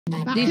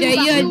DJ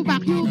yan.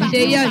 DJ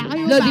yan.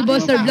 Bloody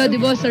Buster, Bloody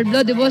Buster,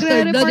 Bloody Buster,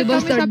 Bloody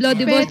Buster,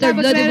 Bloody Buster,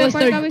 Bloody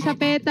Buster. Kami sa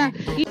PETA.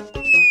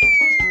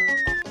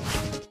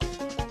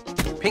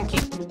 Pinky.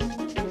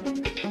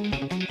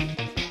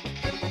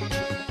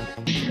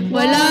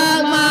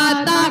 Walang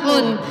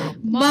matakot.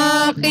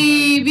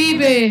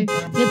 MAKI-BIBE.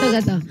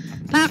 Gato.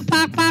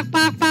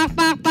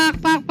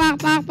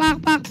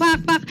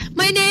 Pak.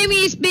 My name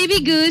is Baby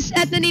Goose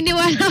at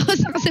naniniwala ako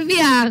sa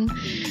kasabihang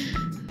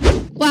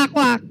kwak.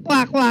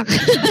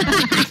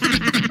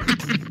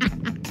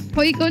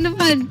 O ikaw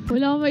naman.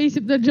 Wala akong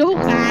maisip na joke.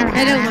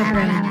 Hello, my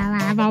friend.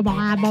 Bobo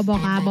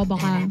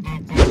ka.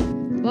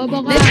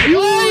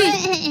 Uy!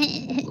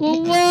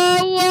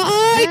 Kawawa!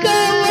 Ay,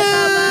 kawawa!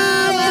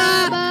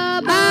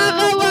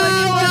 Kawawa!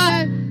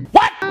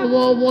 What?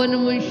 Kawawa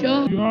naman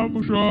siya.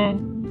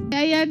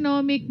 Ayan no,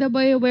 make the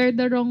boy wear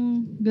the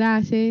wrong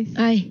glasses.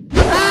 Ay.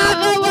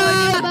 Kawawa!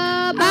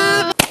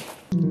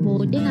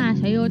 Buti nga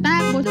sa'yo.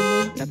 Tapos,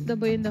 trap the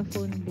boy in the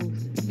phone booth.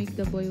 Make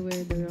the boy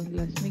wear the wrong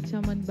glass. Make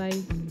someone buy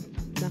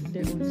back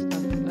their own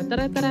stuff. O,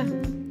 tara.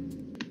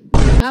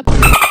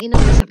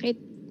 Inang masakit.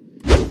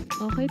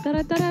 Okay,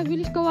 tara.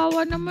 Bilis,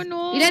 kawawa naman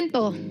oh. Ilan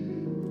to?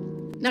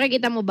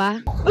 Nakikita mo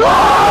ba?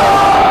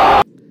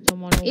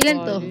 Ilan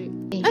to?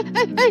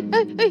 Ay!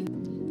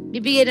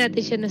 Bibigyan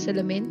natin siya ng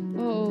salamin?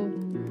 Oo.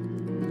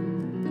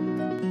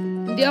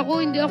 Hindi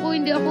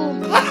ako.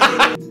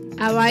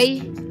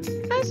 Away?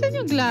 Asan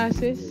yung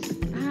glasses?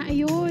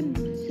 Ayun.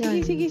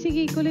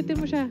 Sige. Kulitin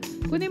mo siya.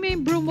 Kunin mo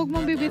yung broom, huwag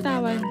mong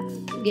bibitawan.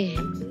 Sige.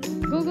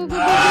 Go.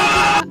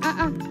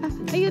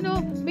 Ayun oh.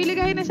 May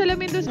ligahin na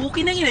salamin doon.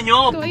 Okay na yun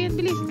nyo. So, ayan,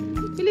 bilis.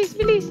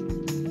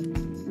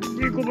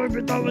 Hindi ko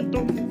mabitawan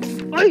to.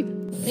 Ay!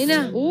 Ayun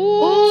na.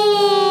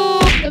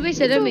 Oh! Sabay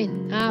salamin.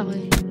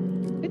 Okay.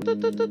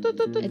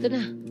 Ito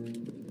na.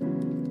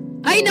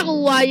 Ay,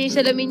 nakuha niya yung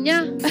salamin niya.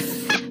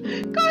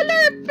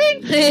 Color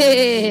pink!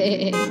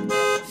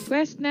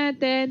 Quest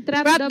natin.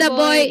 Trap the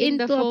boy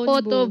into a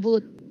photo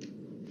booth.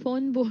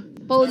 Phone booth.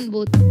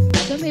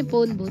 Saan may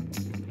phone booth?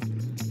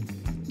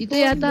 Dito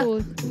yata.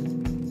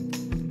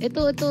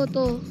 Ito.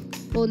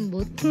 Phone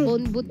booth.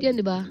 Phone booth yan,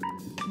 di ba?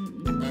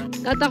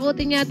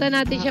 Tatakutin yata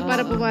natin siya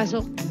para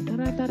pumasok.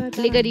 Tara.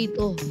 Halika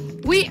dito.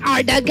 We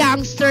are the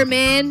gangster,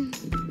 man!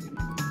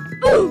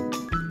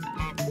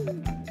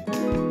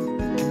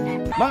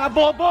 Mga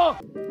bobo!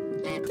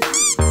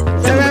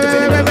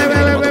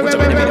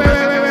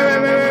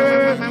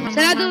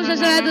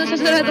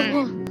 Sarado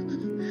ko.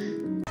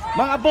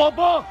 Mga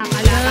bobo!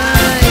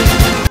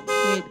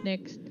 Wait,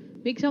 next.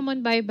 Make someone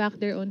buy back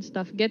their own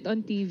stuff. Get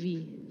on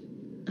TV.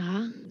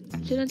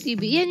 Saan ang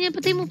TV? Yan,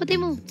 patay mo.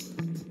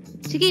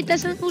 Sige,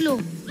 taas ng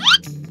ulo.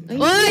 Ay.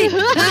 Oy!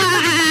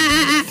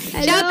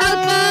 Shoutout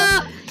po!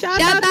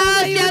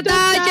 Shoutout!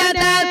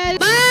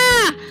 Ma!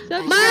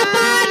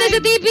 Nasa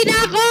TV na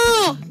ako!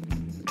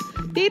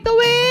 Tito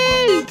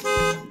Will!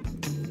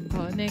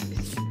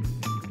 Next.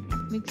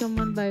 Make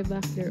someone buy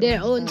back Their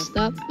own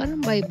stuff?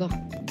 Parang buy back.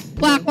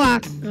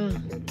 Kwak!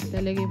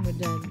 Talagay mo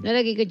dyan.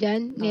 Lalagay ko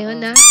dyan?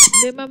 Ngayon na?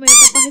 Hindi, mamaya.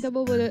 Papakita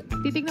mo muna.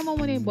 Titignan mo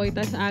muna yung boy,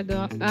 tapos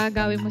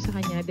agawin mo sa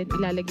kanya, then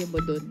ilalagay mo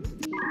dun.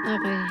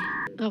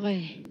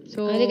 Okay.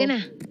 So, Halika na.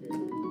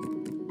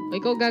 O,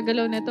 ikaw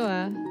gagalaw na to,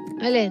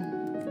 Alin?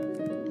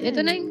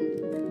 Ito na yung...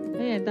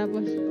 Ayan,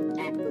 tapos...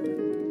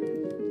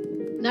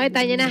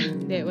 Nakita niya na?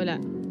 Hindi, wala.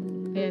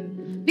 Ayan.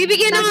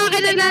 Bibigyan ako ka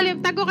ng ilalim.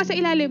 Tago ka sa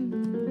ilalim.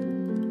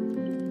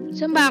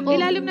 Saan ba ako?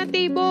 Ilalim ng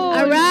table.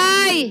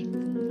 Aray!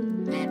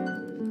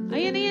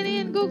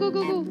 Ayan. Go.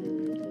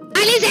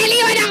 Aliseli!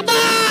 Anak mo!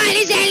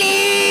 Aliseli!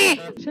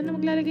 Saan na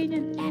maglalagay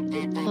niyan?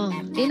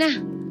 Yun na.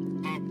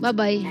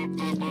 Bye-bye.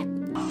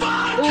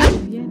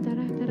 Ayan,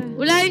 tara.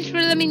 Wala yung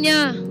salamin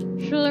niya.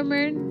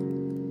 Schullerman.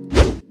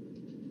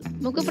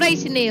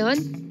 Magka-price na yun?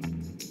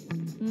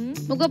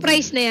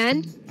 Magka-price na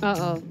yan?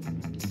 Oo.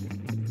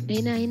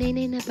 Ayun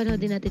na.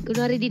 Panoodin natin.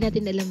 Kunwari di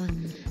natin alam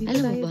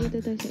Alam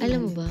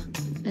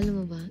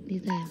mo ba?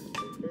 Dito tayo.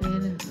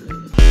 Ayan na.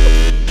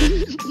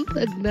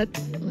 Tagnat.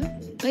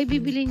 Ay,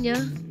 bibili niya.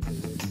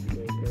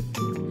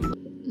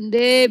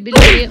 Hindi, bili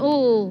niya.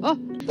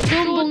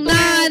 Sumbong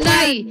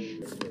nanay!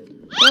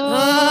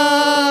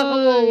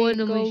 Kawawa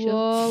naman siya.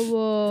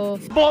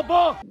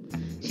 Bobo!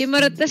 Si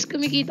Maratas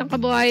kumikitang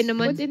kabuhayan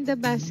naman. Put in the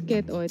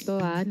basket. Ito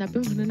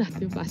hanapin muna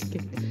natin yung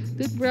basket.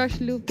 Toothbrush,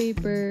 lube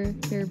paper,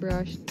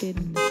 hairbrush, tin.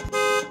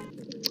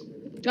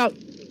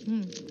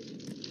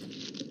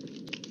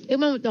 Tingnan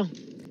mo to.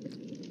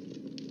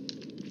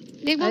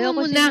 Tingnan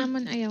mo muna. Ayaw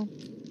naman, ayaw.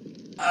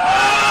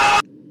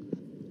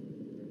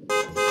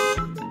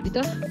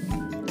 Dito?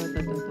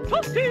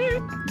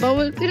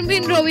 Bawal. Tingnan mo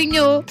yung drawing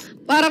niyo.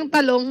 Parang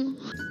talong.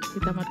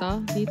 Kita mo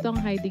to? Dito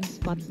ang hiding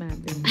spot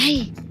natin.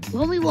 Ay!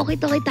 May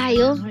walkie-talkie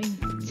tayo. Okay.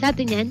 Sa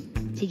atin yan?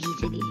 Sige.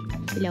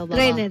 Ilaw ba?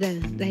 Try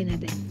natin.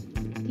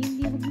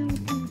 Hindi, wag na.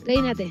 Try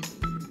natin.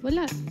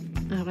 Wala.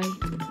 Okay.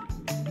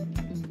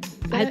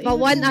 Alpha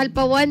 1.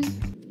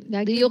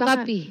 Do you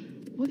copy?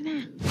 Wag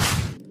na.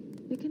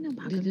 Wag na.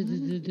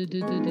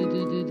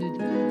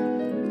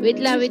 Wait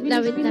lang.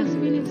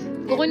 Bilis.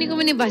 Kukunin ko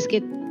muna yung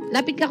basket.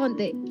 Lapit ka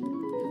konti.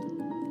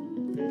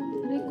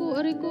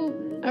 aray ko.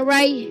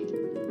 Aray.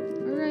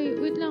 Aray,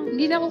 wait lang.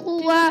 Hindi na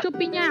kukuha.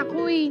 Tinutupin niya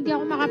ako eh. Hindi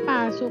ako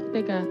makapasok.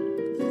 Teka.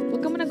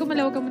 Huwag ka muna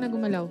gumalaw, huwag ka muna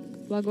gumalaw.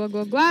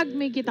 Wag.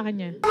 May kita ka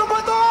niya. Ano ba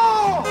to?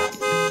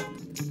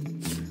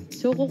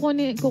 So,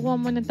 kukuha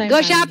mo na tayo. Go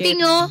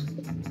shopping, oh.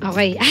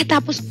 Okay.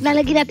 Tapos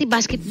lalagyan natin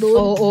basket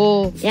doon.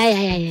 Oo.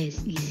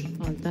 Yes. Easy.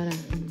 Oh, tara.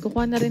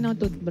 Kukuha na rin ng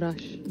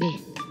toothbrush. Be.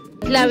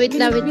 Wait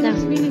lang.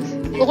 Bilis.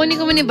 Kukunin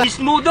ko muna yung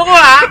basket. Smooth ako,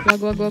 ha?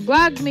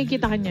 Wag. May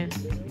kita ka niya.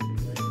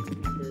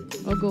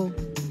 O, go.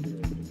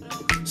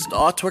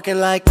 Start twerking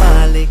like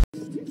Miley.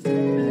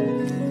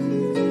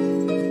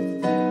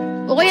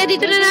 O kaya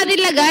dito na natin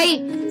lagay.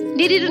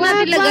 Hindi dito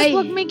natin lagay.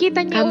 Wag. May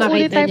kita niya.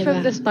 Uulit tayo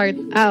from the start.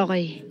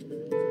 Okay.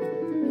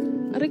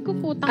 Aray ko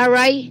puta.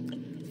 Aray.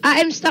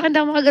 I'm stuck.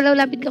 Hindi ako makagalaw.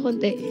 Lapit ka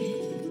konti.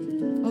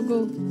 O,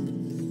 go.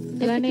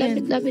 Wala na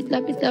yan. Lapit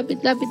lang. Yan.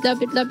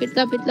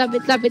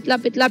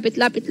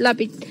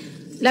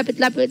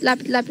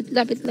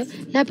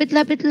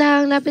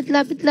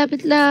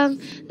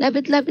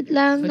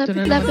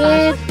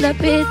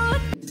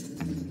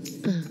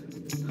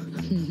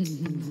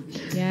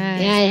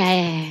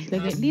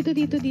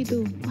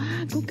 Dito.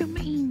 Wag, huwag kang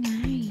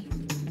maingay.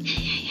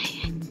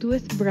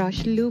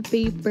 Toothbrush, loo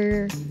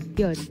paper.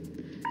 Yun.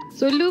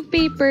 So, loo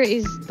paper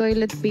is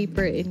toilet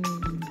paper in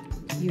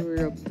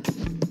Europe.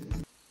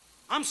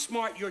 I'm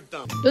smart, you're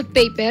dumb.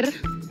 Toothpaper?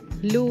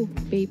 Loo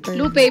paper.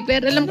 Loo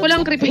paper? Alam ko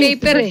lang crepe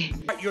paper eh.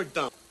 You're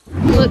dumb.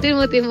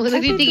 Timo.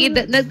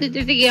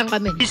 Nagtitigihan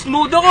kami.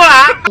 Smooth ako,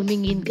 ha?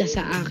 Tumingin ka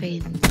sa akin.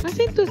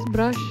 Kasi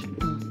toothbrush.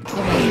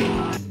 Okay.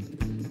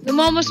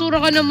 Namamasura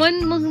ka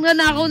naman.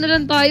 Magnanakaw na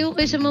lang tayo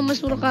kaysa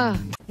mamasura ka.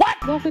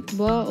 Bakit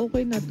ba?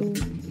 Okay na to.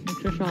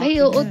 Nagsha-shopping. Ay,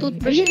 oo,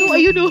 toothbrush.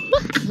 Ayun o.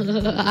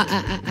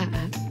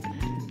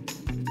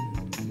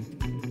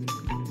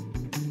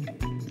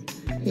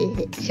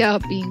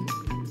 Shopping.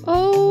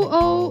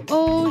 Oh,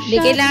 Hindi,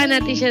 kailangan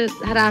natin siya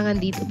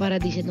harangan dito para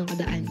di siya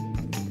nakadaan.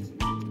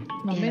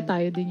 Mamaya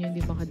tayo din yung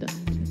hindi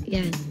makadaan.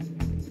 Yan.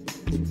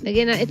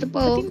 Lagyan na. Ito po.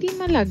 Ba't hindi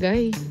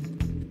malagay?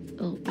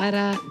 Oh,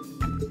 para...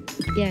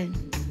 Yan.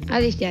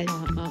 Alis yan.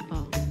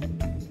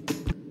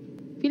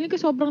 Feeling ko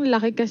sobrang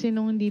laki kasi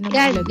nung hindi na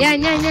Yan.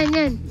 malagay.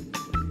 Yan.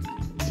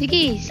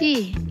 Sige.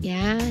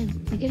 Yan.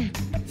 Sige na.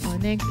 Oh,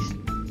 next.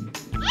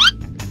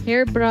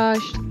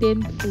 Hairbrush,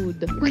 tin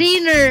food.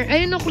 Cleaner.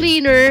 Ayun o,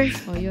 cleaner.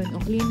 Oh, yun.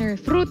 Oh, cleaner.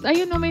 Fruit.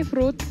 Ayun o, may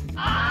fruit.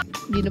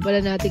 Hindi na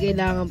pala natin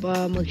kailangan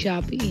pa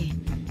mag-shopping eh.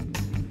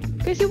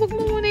 Kasi wag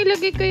mo muna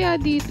ilagay kaya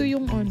dito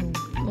yung ano.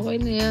 Okay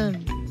na yan.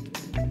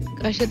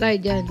 Kasya tayo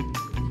dyan.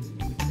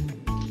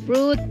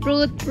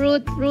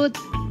 Fruit.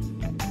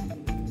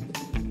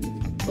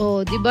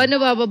 Oh, di ba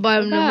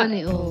nabababa naman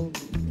eh. Oh.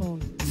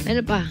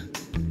 Ano pa?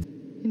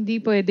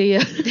 Hindi pwede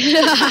yan.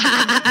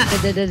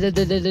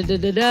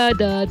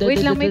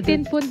 Wait lang, may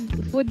tin food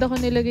ako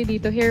nilagay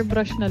dito.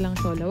 Hairbrush na lang,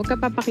 Shola. Huwag ka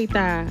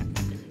papakita.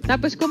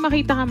 Tapos kung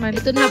makita ka man,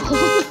 Ito na ako.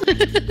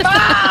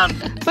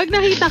 pag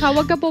nakita ka,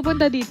 huwag ka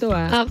pupunta dito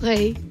ah.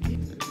 Okay.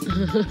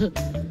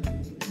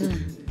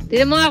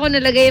 Tignan mo nga ako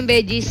nalagay yung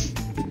veggies.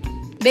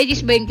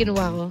 Veggies ba yung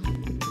kinuha ko?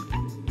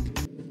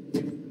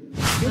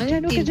 Huwag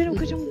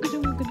ka dyan.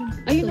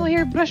 Ayun o,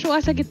 hairbrush o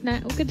sa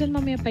gitna. Huwag ka dyan,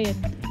 mamaya pa yan.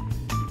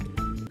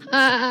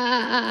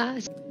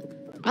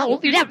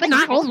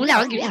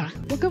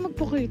 Huwag ka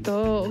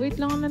magpukito. Wait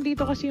lang,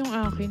 nandito kasi yung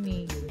akin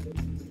eh.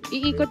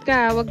 Iikot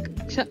ka, wag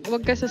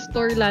ka sa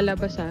store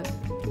lalabas ha.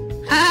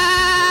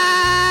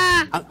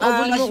 Ang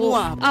awal mo.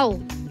 Aw.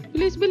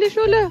 Bilis,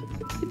 Shola.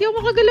 Hindi ako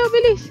makagalaw,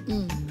 bilis.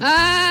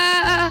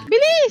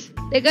 Bilis!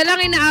 Teka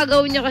lang,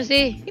 inaagaw niya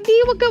kasi. Hindi,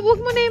 wag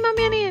mo na yung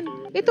mamaya na yan.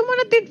 Ito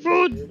muna, tin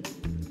food.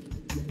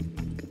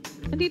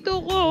 Nandito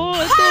ako,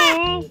 ito.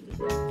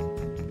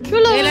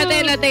 Shola.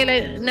 Tela.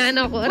 Na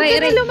ano ko. Aray.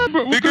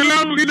 Teka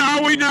lang,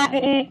 ginaaway na ako.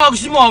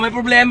 Gusto mo, may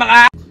problema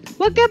ka?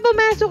 Huwag ka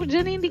pumasok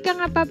dyan. Hindi ka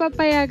nga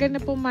papapayagan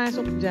na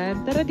pumasok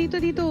dyan. Tara dito.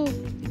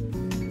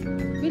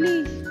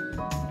 Bilis.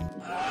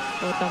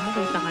 O, tamo,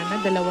 kita ka na.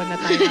 Dalawa na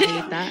tayo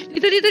nakita.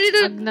 Dito.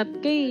 Agnat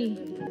ka eh.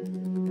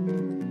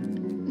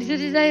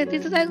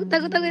 Dito tayo.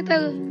 Tago.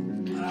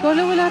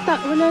 Shola, wala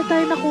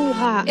tayo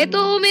nakuha. Ito,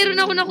 meron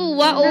ako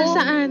nakuha.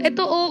 Nasaan?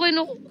 Ito, okay.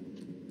 Ano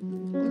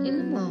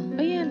mo?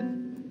 Ayan.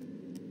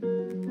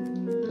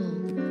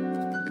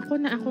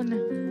 Ako na.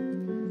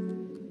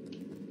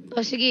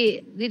 O,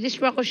 sige.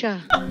 Didistract ko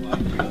siya.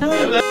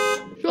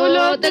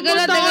 Shola,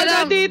 taga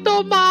lang.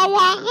 Dito,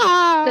 mawa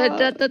ka.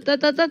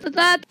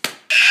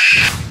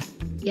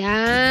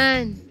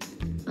 Yan.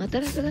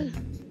 Tara.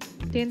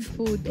 Tin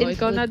food. Tin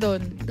Ikaw food. na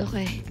doon.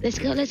 Okay. Let's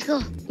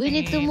go. We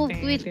need to move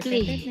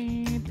quickly.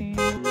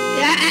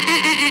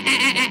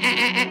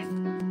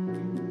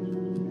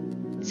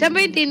 Saan ba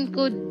yung tin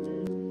food?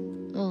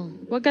 Oh.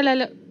 Huwag ka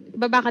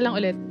baba ka lang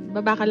ulit.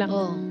 Baba ka lang.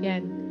 Oh.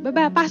 Yan.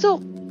 Baba,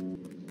 pasok.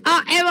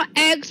 I'm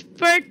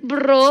expert,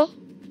 bro.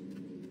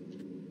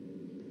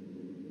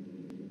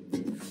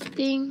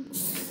 Ting.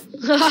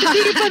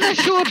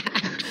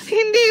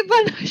 Hindi pa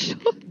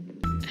na-shoot.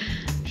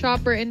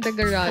 Shopper in the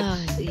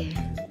garage. Sige.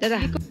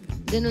 Tara.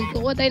 Ganun.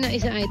 Kukuha tayo ng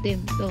isang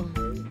item. Ito.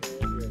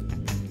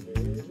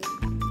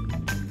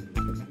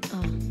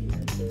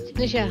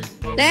 Ano siya?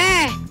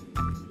 Te!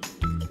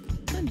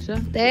 Ano siya?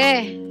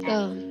 Te!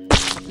 Ito.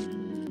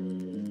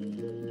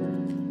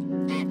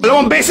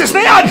 Dalawang beses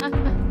na yan!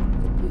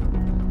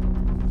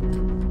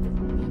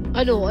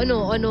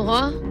 Ano,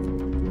 ha?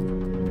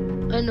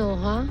 Ano,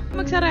 ha?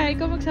 Magsara,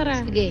 ikaw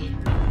magsara. Sige.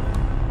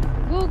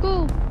 Go,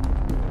 go.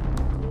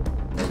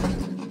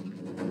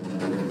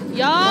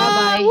 Yeah!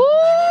 Bye-bye. Woo!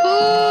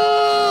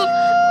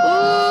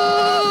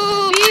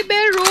 Ooh! Bibe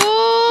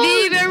rules!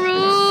 Bibe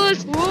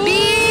rules! Woo!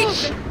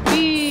 Bitch!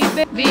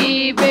 Bibe!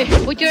 Bibe!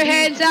 Put your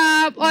hands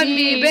up on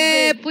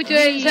Bibe! Put your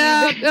hands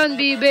up on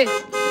Bibe!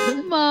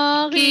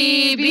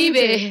 Maki-Bibe!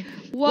 Bibe!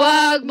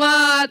 Wag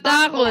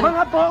matakot!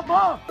 Mga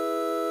bobo!